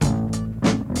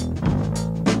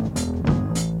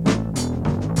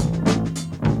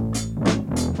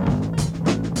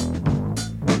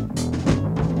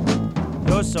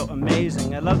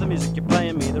amazing. I love the music you're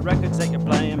playing me, the records that you're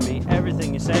playing me,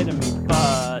 everything you say to me.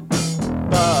 But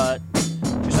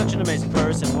you're such an amazing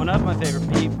person, one of my favorite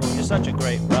people. You're such a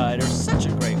great writer, such a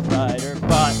great writer.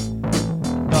 But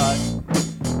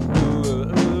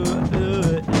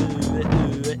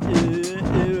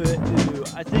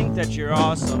I think that you're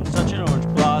awesome, such an orange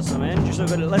blossom, and you're so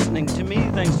good at listening to me.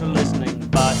 Thanks for listening.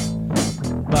 But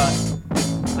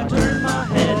I turn my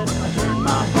head, I turn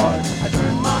my heart, I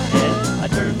turn my head, I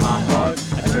turn my heart,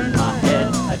 I turn my head,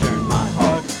 I turn my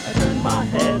heart, I turn my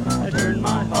head, I turn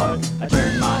my heart, I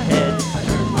turn my head, I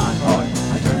turn my heart,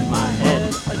 I turn my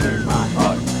head, I turn my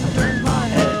heart, I turn my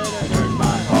head, I turn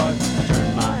my heart, I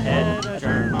turn my head, I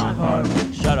turn my heart.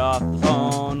 Shut off the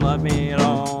phone, let me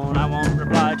alone. I won't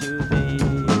reply to thee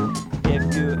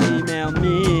if you email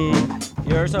me.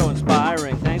 You're so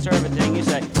inspiring. Thanks for everything you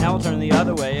say. Now we'll turn the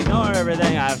other way. Ignore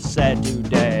everything I've said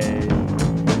today.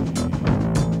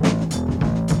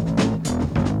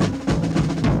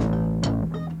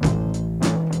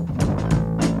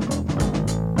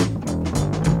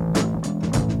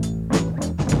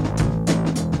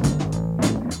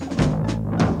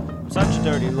 I'm such a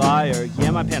dirty liar.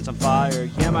 Yeah, my pants on fire.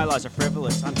 Yeah, my lies are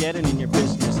frivolous. I'm getting in your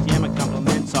business. Yeah, my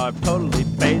compliments are totally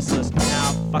baseless.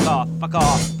 Now, fuck off, fuck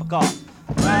off, fuck off.